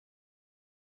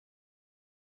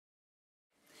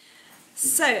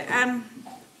So,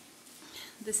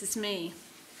 this is me.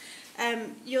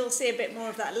 You'll see a bit more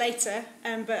of that later,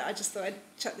 but I just thought I'd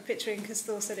chuck the picture in because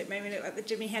Thor said it made me look like the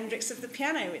Jimi Hendrix of the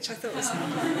piano, which I thought was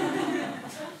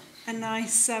a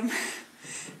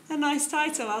nice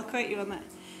title. I'll quote you on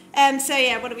that. So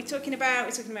yeah, what are we talking about?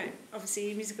 We're talking about,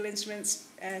 obviously, musical instruments,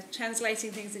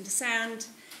 translating things into sound,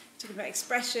 talking about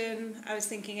expression. I was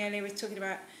thinking earlier, we're talking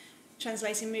about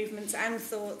translating movements and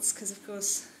thoughts, because of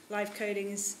course live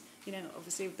coding is,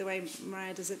 obviously the way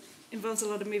Mariah does it involves a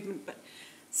lot of movement. But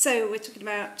so we're talking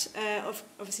about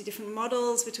obviously different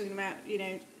models. We're talking about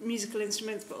musical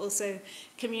instruments, but also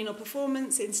communal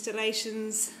performance,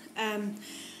 installations,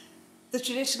 the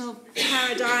traditional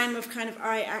paradigm of kind of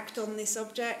I act on this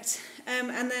object,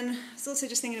 and then it's also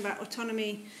just thinking about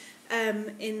autonomy,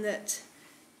 in that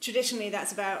traditionally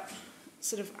that's about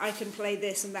sort of I can play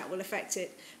this and that will affect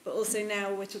it, but also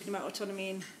now we're talking about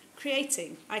autonomy in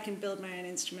creating. I can build my own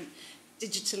instrument.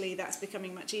 Digitally that's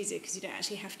becoming much easier because you don't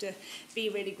actually have to be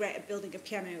really great at building a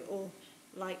piano or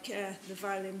like the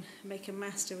violin maker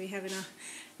master we have in our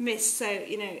midst. So,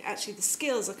 actually the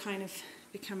skills are kind of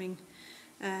becoming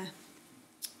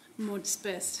more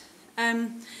dispersed.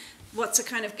 What's a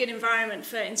kind of good environment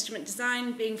for instrument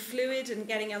design? Being fluid and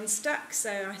getting unstuck.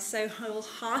 So I so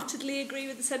wholeheartedly agree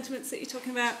with the sentiments that you're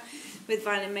talking about with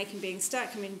violin making being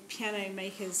stuck. I mean, piano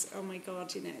makers, oh my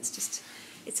God,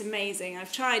 it's amazing.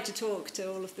 I've tried to talk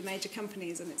to all of the major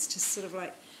companies and it's just sort of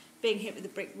like being hit with a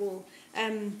brick wall.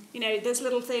 There's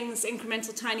little things,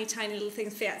 incremental, tiny little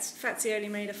things.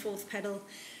 Fazioli made a fourth pedal,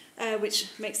 which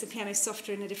makes the piano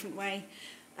softer in a different way.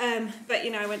 But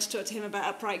I went to talk to him about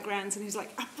upright grounds and he was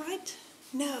like, upright?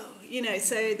 No.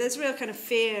 So there's real kind of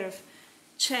fear of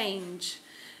change.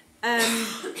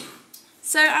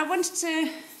 So I wanted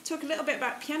to talk a little bit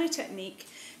about piano technique,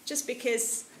 just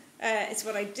because it's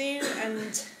what I do,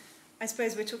 and I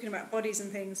suppose we're talking about bodies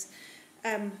and things.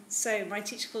 So my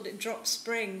teacher called it drop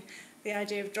spring, the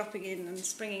idea of dropping in and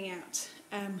springing out.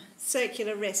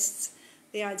 Circular wrists,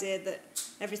 the idea that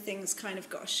everything's kind of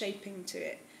got a shaping to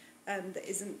it. That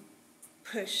isn't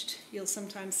pushed. You'll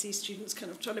sometimes see students kind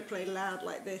of trying to play loud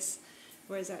like this,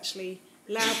 whereas actually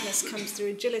loudness comes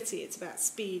through agility. It's about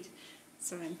speed.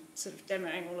 So I'm sort of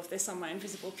demoing all of this on my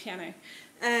invisible piano.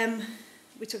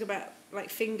 We talk about like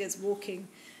fingers walking,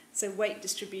 so weight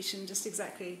distribution, just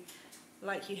exactly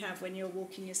like you have when you're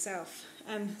walking yourself.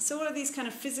 So all of these kind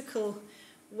of physical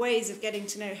ways of getting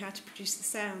to know how to produce the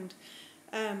sound,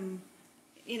 and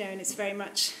it's very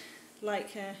much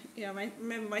like, I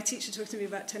remember my teacher talking to me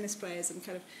about tennis players and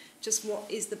kind of just what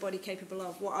is the body capable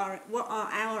of, what are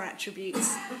our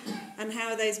attributes, and how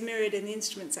are those mirrored in the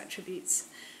instrument's attributes.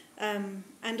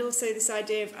 And also this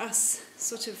idea of us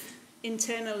sort of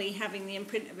internally having the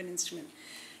imprint of an instrument.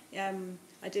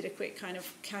 I did a quick kind of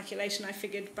calculation. I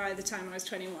figured by the time I was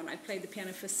 21, I'd played the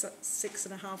piano for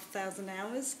 6,500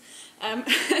 hours.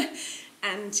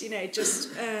 And, just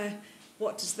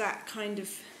what does that kind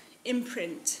of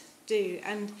imprint do?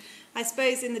 And I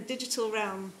suppose in the digital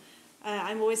realm,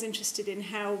 I'm always interested in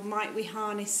how might we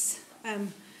harness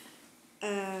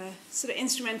sort of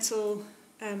instrumental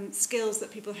skills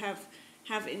that people have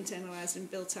internalized and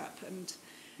built up. And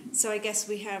so I guess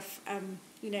we have,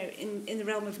 in the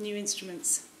realm of new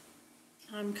instruments,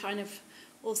 kind of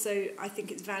also I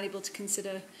think it's valuable to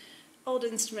consider old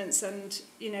instruments. And,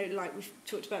 like we've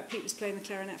talked about, Pete was playing the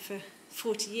clarinet for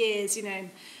 40 years,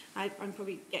 I'm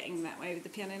probably getting that way with the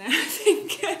piano now, I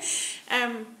think.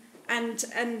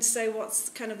 And so what's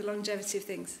kind of the longevity of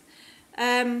things?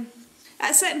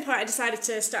 At a certain point I decided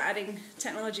to start adding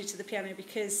technology to the piano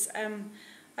because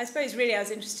I suppose really I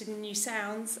was interested in new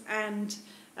sounds, and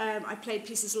I played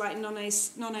pieces like Nono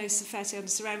Sofferti on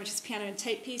Surround, which is a piano and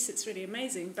tape piece. It's really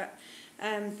amazing, but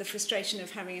the frustration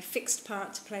of having a fixed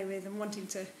part to play with and wanting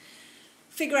to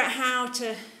figure out how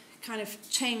to kind of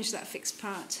change that fixed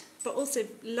part, but also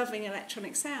loving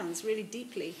electronic sounds really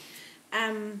deeply.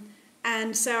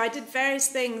 And so I did various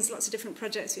things, lots of different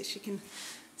projects, which you can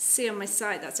see on my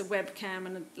site. That's a webcam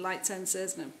and light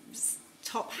sensors and a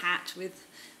top hat with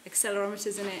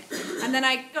accelerometers in it. And then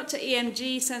I got to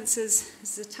EMG sensors.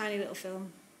 This is a tiny little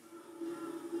film.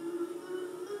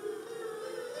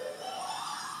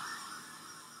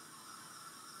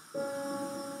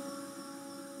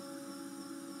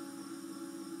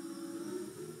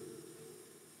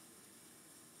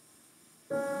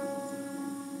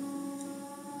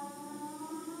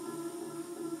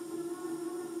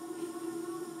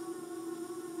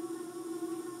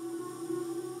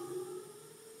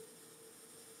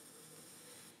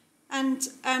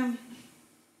 And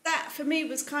that, for me,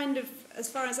 was kind of as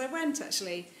far as I went,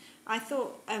 actually. I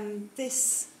thought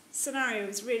this scenario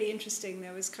was really interesting.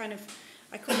 There was kind of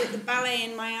I called it the ballet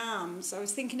in my arms. I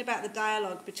was thinking about the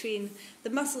dialogue between the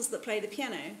muscles that play the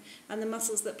piano and the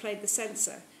muscles that played the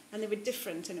sensor. And they were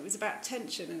different, and it was about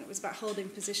tension, and it was about holding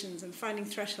positions and finding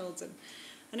thresholds.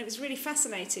 And it was really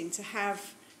fascinating to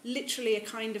have literally a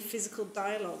kind of physical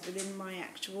dialogue within my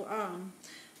actual arm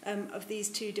of these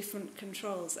two different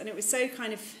controls. And it was so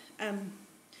kind of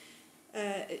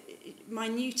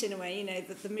minute in a way, you know,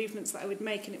 the movements that I would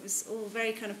make, and it was all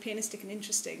very kind of pianistic and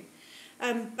interesting.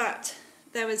 But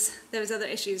there was other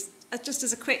issues. Just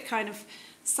as a quick kind of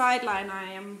sideline,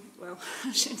 I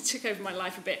took over my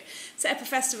life a bit. Set up a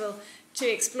festival to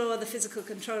explore the physical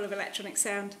control of electronic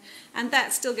sound, and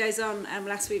that still goes on.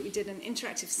 Last week we did an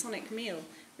interactive sonic meal,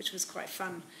 which was quite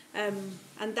fun,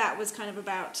 and that was kind of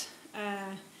about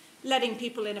letting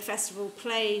people in a festival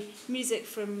play music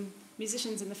from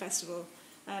musicians in the festival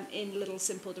in little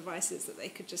simple devices that they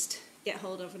could just get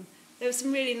hold of. And there were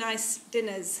some really nice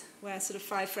dinners where sort of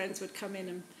 5 friends would come in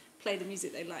and play the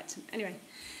music they liked. Anyway,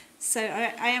 so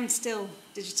I am still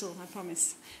digital, I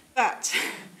promise. But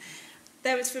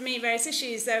there was, for me, various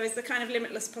issues. There was the kind of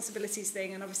limitless possibilities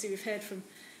thing, and obviously we've heard from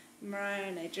Mariah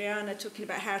and Adriana talking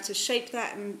about how to shape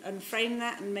that and frame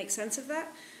that and make sense of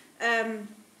that.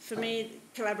 For me,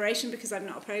 collaboration, because I'm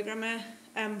not a programmer,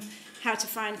 how to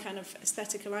find kind of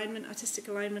aesthetic alignment, artistic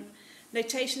alignment.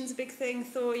 Notation's a big thing.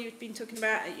 Thor, you've been talking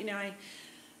about, you know,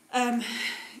 I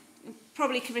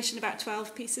probably commissioned about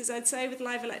 12 pieces, I'd say, with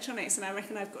live electronics, and I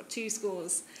reckon I've got 2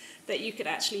 scores that you could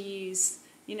actually use,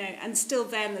 you know, and still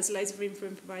then there's loads of room for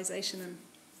improvisation, and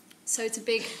so it's a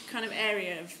big kind of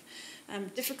area of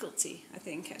difficulty, I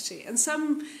think, actually. And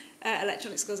some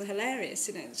electronic scores are hilarious,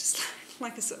 you know, just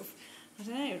like a sort of, I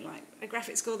don't know, like a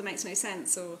graphic score that makes no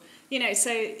sense, or, you know,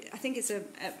 so I think it's a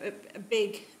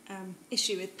big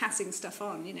issue with passing stuff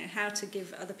on, you know, how to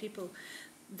give other people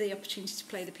the opportunity to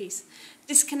play the piece.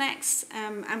 Disconnects,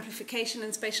 amplification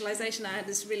and spatialization. I had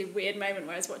this really weird moment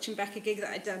where I was watching back a gig that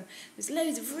I'd done. There's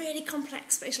loads of really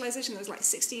complex spatialization. There was like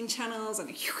 16 channels, and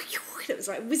it was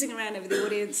like whizzing around over the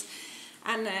audience.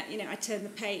 And, you know, I turned the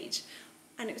page,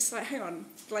 and it was like, hang on,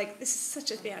 like, this is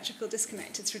such a theatrical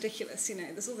disconnect. It's ridiculous, you know.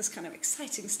 There's all this kind of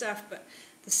exciting stuff, but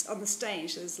on the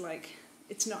stage, there's like,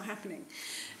 it's not happening.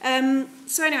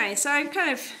 So anyway, so I'm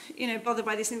kind of, you know, bothered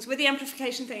by these things. With the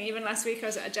amplification thing, even last week I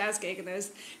was at a jazz gig, and we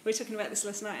were talking about this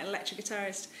last night, an electric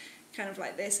guitarist kind of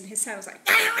like this, and his sound was like,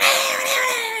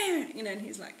 you know, and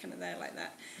he's like kind of there like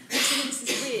that. And so this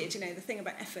is weird, you know, the thing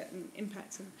about effort and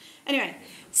impact. And anyway,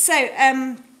 so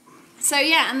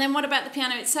yeah, and then what about the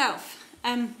piano itself?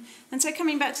 And so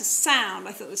coming back to sound,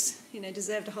 I thought was, you know,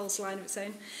 deserved a whole slide of its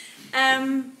own.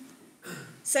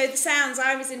 So the sounds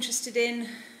I was interested in,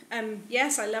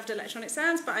 yes, I loved electronic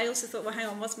sounds, but I also thought, well, hang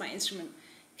on, what's my instrument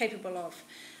capable of?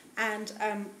 And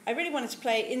I really wanted to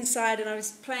play inside, and I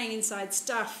was playing inside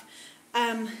stuff,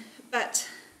 but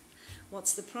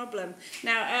what's the problem?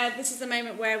 Now, this is the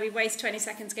moment where we waste 20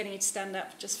 seconds getting you to stand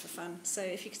up just for fun. So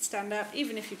if you could stand up,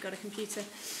 even if you've got a computer.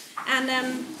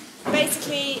 And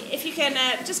basically, if you can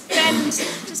just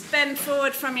bend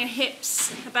forward from your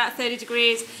hips about 30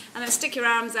 degrees, and then stick your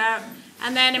arms out,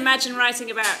 and then imagine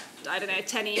writing about, I don't know,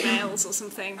 10 emails or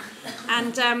something.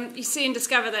 And you soon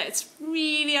discover that it's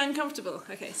really uncomfortable.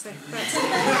 Okay, so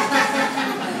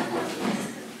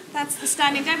that's the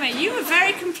standing demo. You were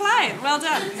very compliant. Well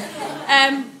done.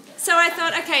 So I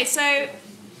thought, okay, so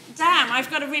damn,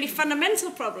 I've got a really fundamental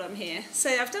problem here. So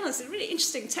I've done this really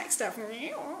interesting tech stuff,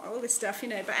 all this stuff, you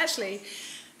know, but actually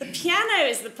the piano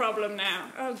is the problem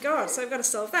now. Oh God, so I've got to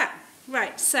solve that.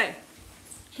 Right, so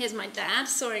here's my dad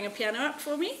sawing a piano up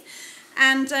for me.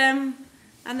 And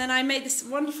then I made this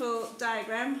wonderful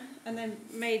diagram, and then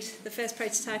made the first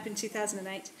prototype in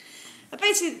 2008.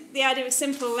 Basically, the idea was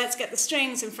simple. Let's get the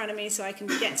strings in front of me so I can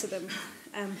get to them.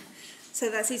 So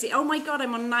that's easy. Oh my God,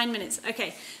 I'm on 9 minutes.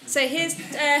 Okay, so here's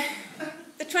the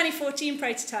 2014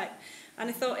 prototype. And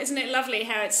I thought, isn't it lovely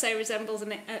how it so resembles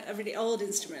a really old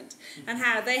instrument? And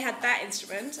how they had that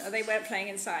instrument, and they weren't playing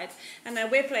inside. And now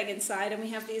we're playing inside, and we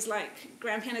have these like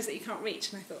grand pianos that you can't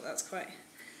reach. And I thought that's quite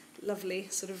lovely,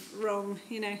 sort of wrong,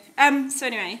 you know. So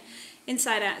anyway,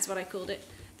 Inside Out is what I called it.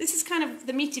 This is kind of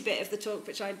the meaty bit of the talk,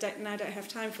 which I now don't have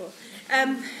time for.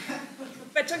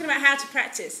 But talking about how to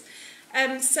practice.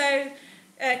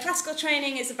 Classical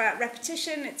training is about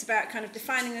repetition. It's about kind of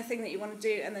defining the thing that you want to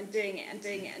do, and then doing it and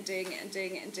doing it and doing it and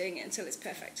doing it and doing it until it's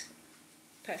perfect.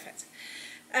 Perfect.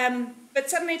 But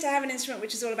suddenly to have an instrument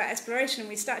which is all about exploration,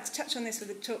 we started to touch on this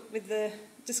with the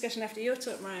discussion after your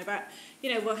talk, Mariah, about,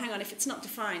 you know, well, hang on, if it's not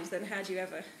defined, then how do you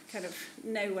ever kind of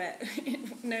know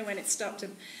when it stopped?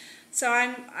 And so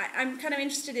I'm kind of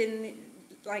interested in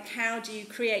like, how do you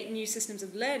create new systems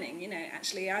of learning? You know,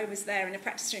 actually, I was there in a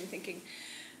practice room thinking,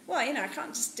 well, you know, I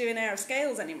can't just do an air of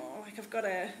scales anymore. Like, I've got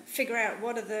to figure out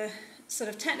what are the sort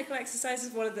of technical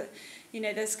exercises, what are the, you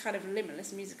know, those kind of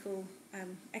limitless musical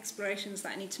explorations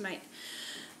that I need to make.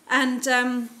 And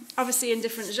obviously in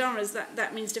different genres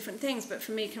that means different things, but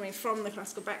for me, coming from the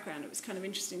classical background, it was kind of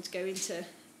interesting to go into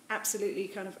absolutely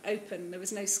kind of open. There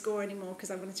was no score anymore because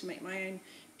I wanted to make my own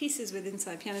pieces with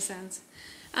inside piano sounds.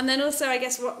 And then also, I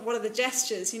guess, what are the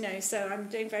gestures, you know, so I'm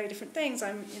doing very different things.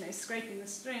 I'm, you know, scraping the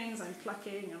strings, I'm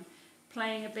plucking, I'm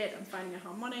playing a bit, I'm finding a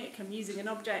harmonic, I'm using an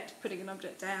object, putting an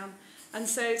object down. And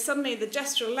so suddenly the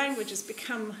gestural language has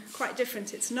become quite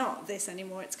different. It's not this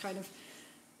anymore, it's kind of,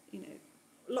 you know,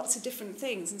 lots of different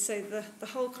things. And so the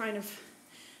whole kind of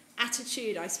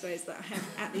attitude, I suppose, that I have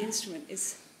at the instrument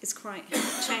is quite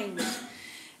changed.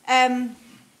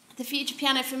 The future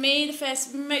piano for me, the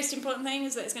first most important thing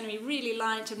is that it's going to be really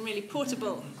light and really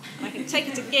portable. And I can take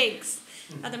it to gigs.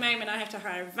 At the moment I have to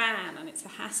hire a van and it's a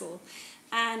hassle.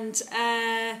 And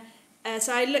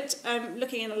so I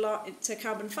looking in a lot to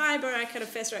carbon fibre. I kind of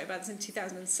first wrote about this in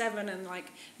 2007, and like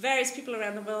various people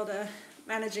around the world are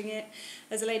managing it.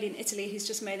 There's a lady in Italy who's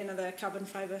just made another carbon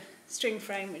fibre string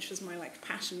frame, which was my like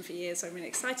passion for years, so I'm really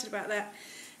excited about that.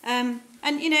 And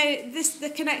you know,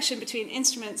 the connection between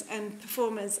instruments and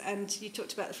performers, and you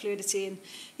talked about the fluidity in,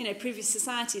 you know, previous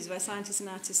societies where scientists and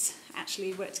artists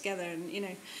actually work together, and you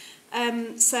know,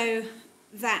 so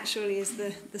that surely is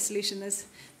the solution.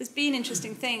 There's been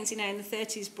interesting things, you know, in the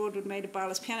 30s Broadwood made a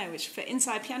barless piano, which for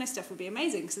inside piano stuff would be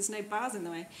amazing because there's no bars in the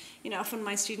way. You know, often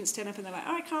my students turn up and they're like,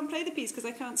 oh, I can't play the piece because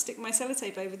I can't stick my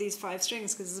sellotape over these 5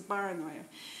 strings because there's a bar in the way.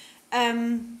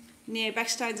 Neo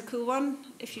Bechstein's a cool one.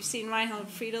 If you've seen Reinhold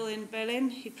Friedel in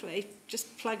Berlin, he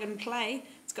just plug and play.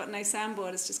 It's got no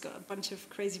soundboard, it's just got a bunch of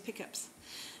crazy pickups.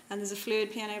 And there's a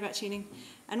fluid piano about tuning.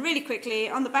 And really quickly,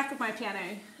 on the back of my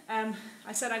piano,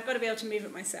 I said I've got to be able to move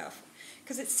it myself.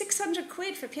 Because it's 600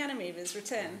 quid for piano movers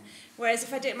return, whereas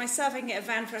if I do it myself, I can get a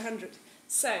van for 100.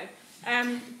 So,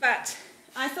 but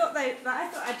I thought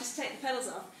I'd just take the pedals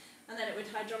off, and then it would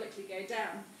hydraulically go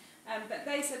down. But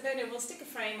they said, no, we'll stick a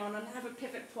frame on and have a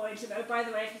pivot point, and oh, by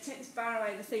the way, if you take this bar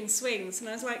away, the thing swings. And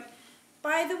I was like,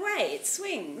 by the way, it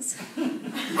swings?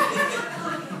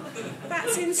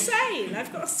 That's insane.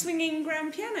 I've got a swinging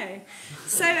grand piano.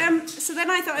 So then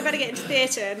I thought I'd better get into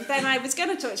theatre, and then I was going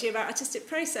to talk to you about artistic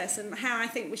process and how I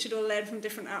think we should all learn from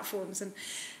different art forms, and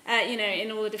you know,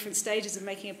 in all the different stages of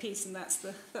making a piece, and that's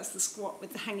the squat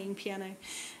with the hanging piano.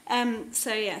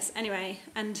 So yes, anyway,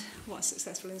 and what a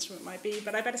successful instrument might be,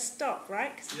 but I better stop,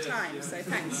 right? Because of time, so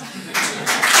thanks.